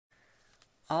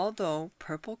Although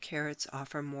purple carrots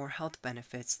offer more health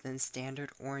benefits than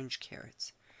standard orange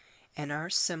carrots and are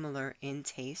similar in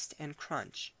taste and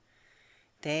crunch,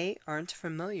 they aren't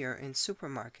familiar in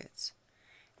supermarkets.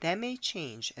 That may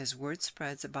change as word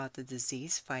spreads about the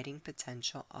disease-fighting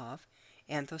potential of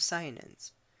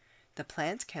anthocyanins, the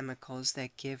plant chemicals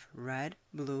that give red,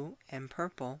 blue, and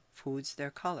purple foods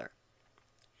their color.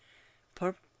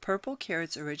 Purple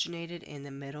carrots originated in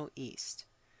the Middle East,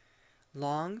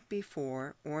 long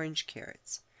before orange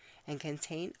carrots, and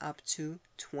contain up to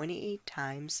 28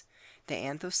 times the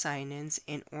anthocyanins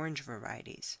in orange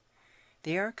varieties.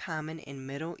 They are common in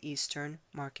Middle Eastern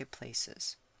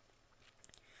marketplaces.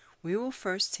 We will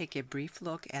first take a brief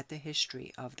look at the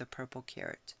history of the purple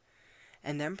carrot,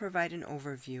 and then provide an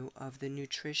overview of the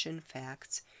nutrition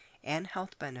facts and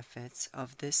health benefits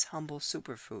of this humble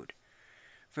superfood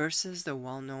versus the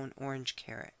well-known orange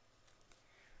carrot.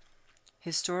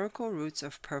 Historical roots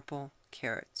of purple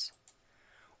carrots.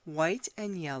 White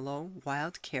and yellow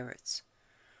wild carrots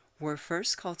were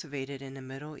first cultivated in the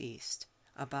Middle East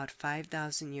about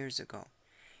 5,000 years ago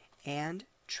and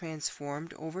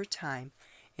transformed over time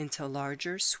into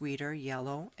larger, sweeter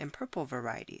yellow and purple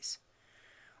varieties.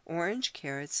 Orange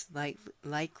carrots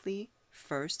likely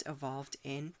first evolved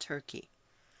in Turkey.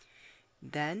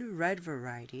 Then red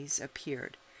varieties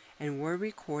appeared and were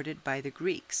recorded by the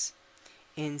Greeks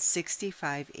in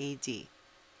 65 AD.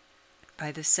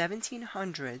 By the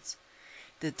 1700s,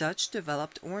 the Dutch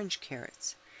developed orange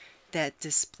carrots that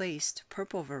displaced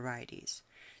purple varieties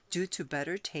due to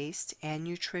better taste and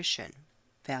nutrition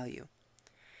value.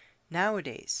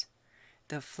 Nowadays,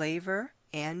 the flavor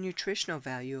and nutritional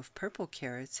value of purple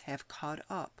carrots have caught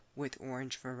up with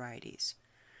orange varieties.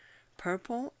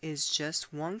 Purple is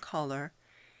just one color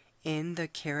in the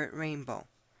carrot rainbow.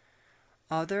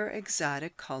 Other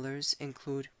exotic colors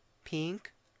include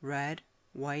pink, red,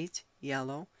 white,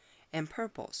 yellow, and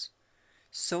purples,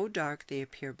 so dark they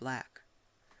appear black.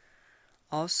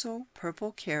 Also,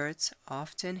 purple carrots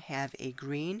often have a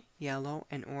green, yellow,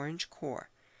 and orange core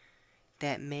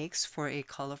that makes for a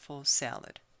colorful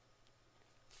salad.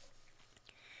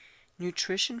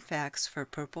 Nutrition facts for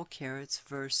purple carrots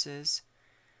versus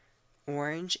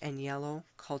orange and yellow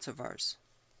cultivars.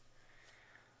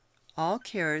 All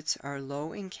carrots are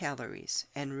low in calories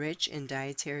and rich in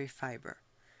dietary fiber,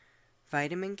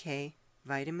 vitamin K,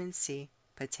 vitamin C,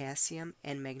 potassium,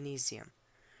 and magnesium.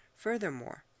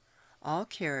 Furthermore, all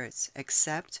carrots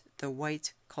except the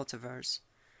white cultivars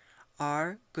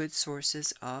are good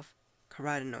sources of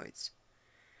carotenoids.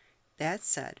 That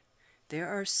said, there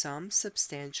are some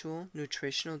substantial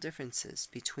nutritional differences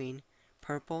between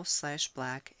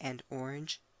purple/black and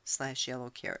orange/yellow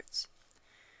carrots.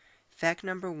 Fact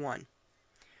number 1.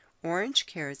 Orange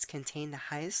carrots contain the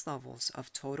highest levels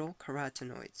of total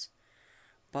carotenoids,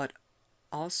 but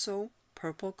also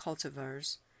purple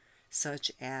cultivars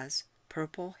such as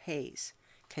Purple Haze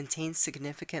contain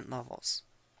significant levels.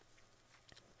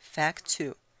 Fact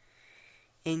 2.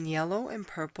 In yellow and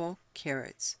purple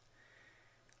carrots,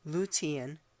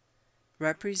 lutein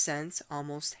represents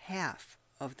almost half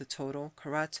of the total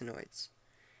carotenoids.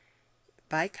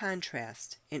 By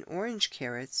contrast, in orange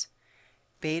carrots,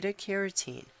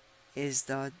 beta-carotene is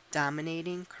the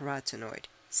dominating carotenoid,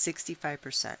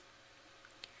 65%.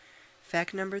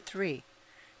 Fact number 3.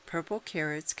 Purple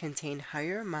carrots contain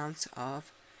higher amounts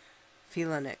of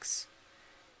phenolics,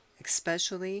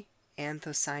 especially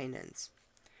anthocyanins,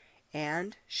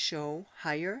 and show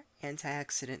higher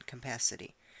antioxidant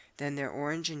capacity than their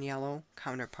orange and yellow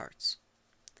counterparts.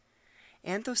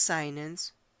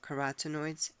 Anthocyanins,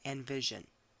 carotenoids, and vision.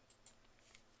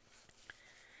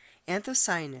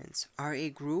 Anthocyanins are a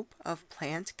group of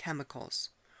plant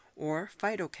chemicals or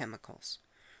phytochemicals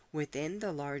within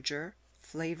the larger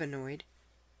flavonoid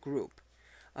group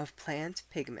of plant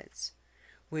pigments,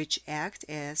 which act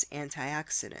as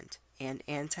antioxidant and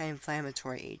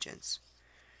anti-inflammatory agents.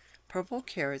 Purple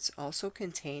carrots also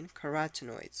contain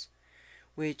carotenoids,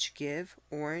 which give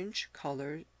orange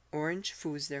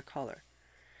foods their color.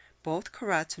 Both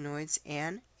carotenoids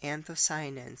and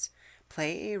anthocyanins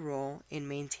play a role in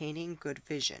maintaining good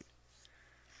vision.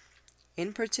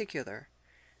 In particular,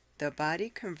 the body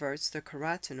converts the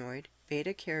carotenoid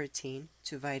beta-carotene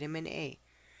to vitamin A,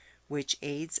 which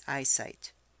aids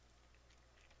eyesight.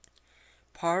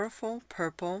 Powerful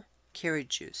purple carrot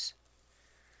juice.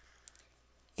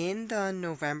 In the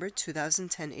November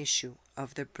 2010 issue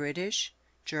of the British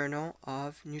Journal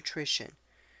of Nutrition,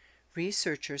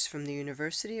 researchers from the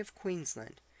University of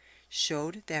Queensland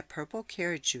showed that purple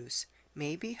carrot juice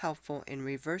may be helpful in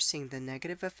reversing the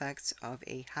negative effects of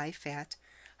a high-fat,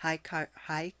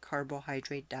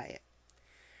 high-carbohydrate diet.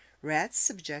 rats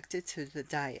subjected to the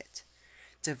diet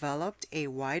developed a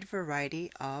wide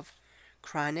variety of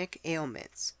chronic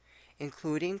ailments,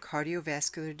 including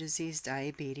cardiovascular disease,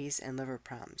 diabetes, and liver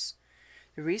problems.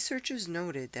 The researchers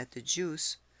noted that the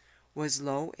juice was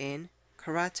low in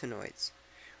carotenoids,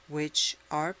 which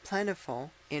are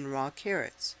plentiful in raw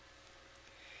carrots.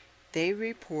 They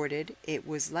reported it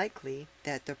was likely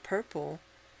that the purple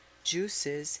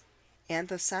juice's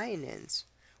anthocyanins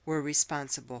were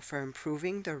responsible for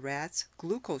improving the rat's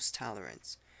glucose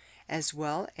tolerance, as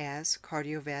well as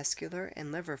cardiovascular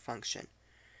and liver function.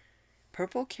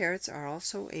 Purple carrots are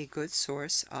also a good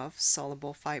source of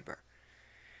soluble fiber,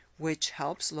 which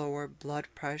helps lower blood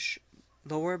pressure,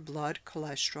 lower blood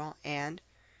cholesterol and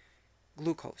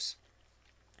glucose.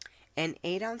 An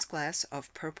 8-ounce glass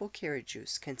of purple carrot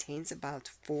juice contains about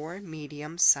 4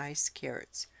 medium-sized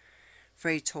carrots, for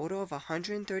a total of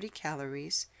 130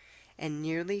 calories and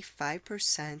nearly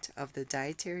 5% of the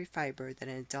dietary fiber that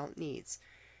an adult needs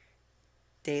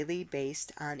daily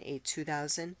based on a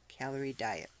 2,000 calorie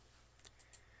diet.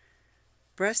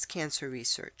 Breast cancer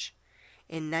research.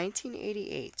 In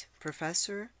 1988,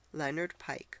 Professor Leonard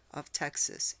Pike of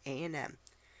Texas A&M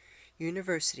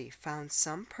University found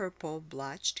some purple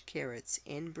blotched carrots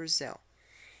in Brazil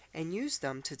and used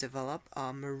them to develop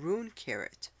a maroon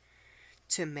carrot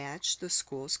to match the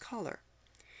school's color.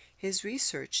 His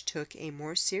research took a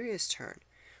more serious turn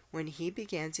when he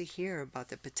began to hear about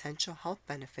the potential health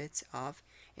benefits of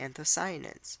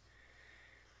anthocyanins.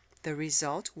 The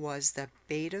result was the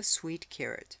beta-sweet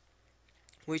carrot,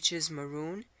 which is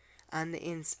maroon on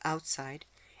the outside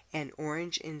and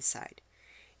orange inside.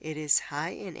 It is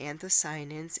high in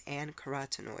anthocyanins and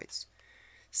carotenoids.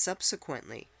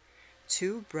 Subsequently,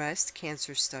 2 breast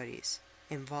cancer studies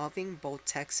involving both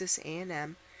Texas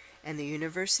A&M and the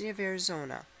University of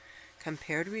Arizona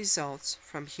compared results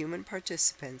from human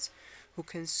participants who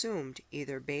consumed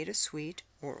either beta-sweet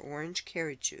or orange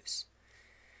carrot juice.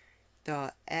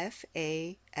 The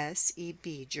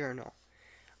FASEB Journal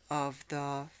of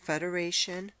the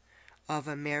Federation of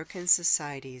American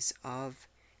Societies of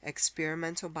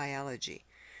Experimental Biology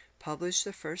published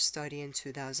the first study in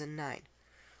 2009,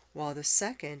 while the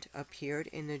second appeared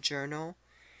in the journal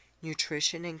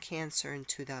Nutrition and Cancer in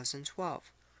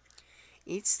 2012.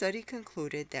 Each study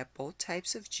concluded that both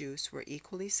types of juice were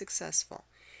equally successful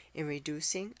in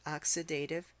reducing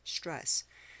oxidative stress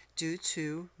due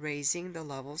to raising the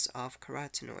levels of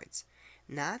carotenoids,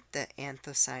 not the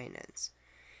anthocyanins,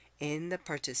 in the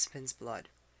participants' blood.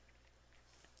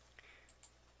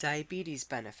 Diabetes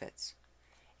benefits.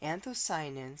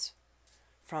 Anthocyanins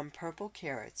from purple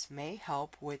carrots may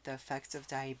help with the effects of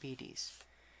diabetes.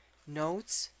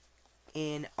 Notes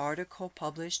in article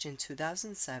published in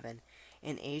 2007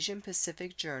 in Asian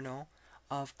Pacific Journal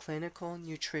of Clinical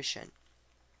Nutrition.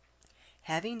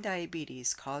 Having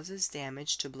diabetes causes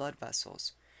damage to blood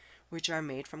vessels, which are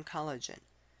made from collagen.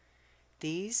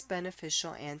 These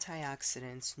beneficial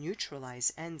antioxidants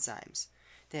neutralize enzymes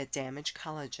that damage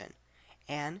collagen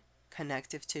and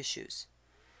connective tissues.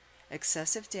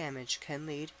 Excessive damage can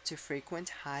lead to frequent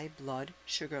high blood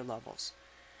sugar levels,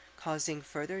 causing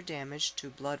further damage to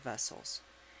blood vessels.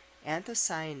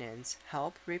 Anthocyanins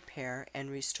help repair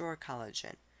and restore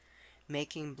collagen,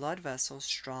 making blood vessels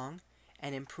strong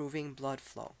and improving blood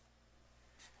flow.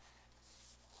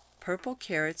 Purple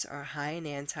carrots are higher in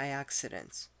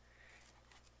antioxidants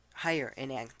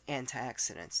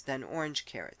than orange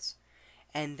carrots,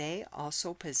 and they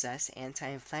also possess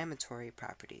anti-inflammatory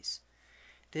properties.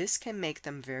 This can make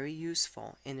them very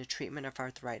useful in the treatment of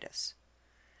arthritis.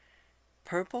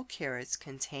 Purple carrots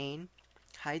contain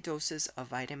high doses of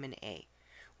vitamin A,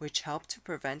 which help to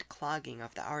prevent clogging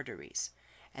of the arteries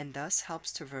and thus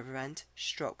helps to prevent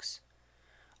strokes.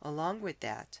 Along with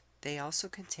that, they also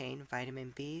contain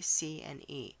vitamin B, C, and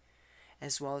E,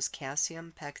 as well as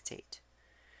calcium pectate,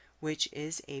 which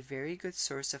is a very good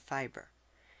source of fiber,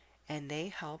 and they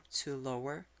help to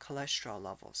lower cholesterol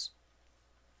levels.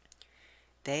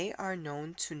 They are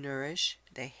known to nourish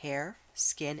the hair,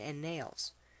 skin, and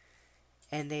nails,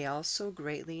 and they also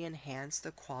greatly enhance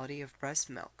the quality of breast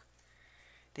milk.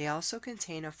 They also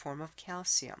contain a form of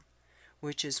calcium,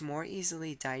 which is more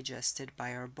easily digested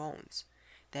by our bones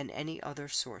than any other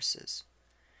sources.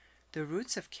 The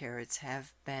roots of carrots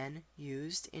have been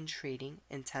used in treating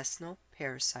intestinal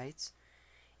parasites,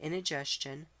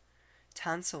 indigestion,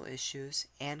 tonsil issues,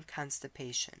 and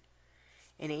constipation.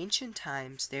 In ancient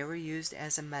times, they were used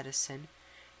as a medicine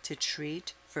to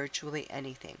treat virtually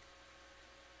anything.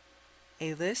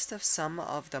 A list of some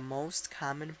of the most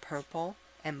common purple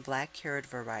and black carrot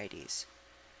varieties: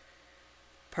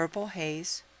 Purple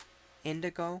Haze,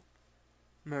 Indigo,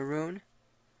 Maroon,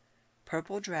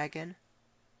 Purple Dragon,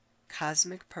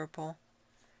 Cosmic Purple,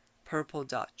 Purple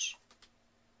Dutch.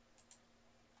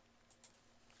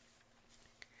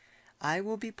 I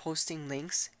will be posting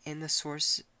links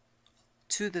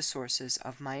to the sources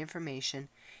of my information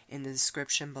in the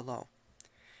description below.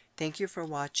 Thank you for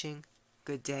watching.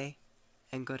 Good day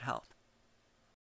and good health.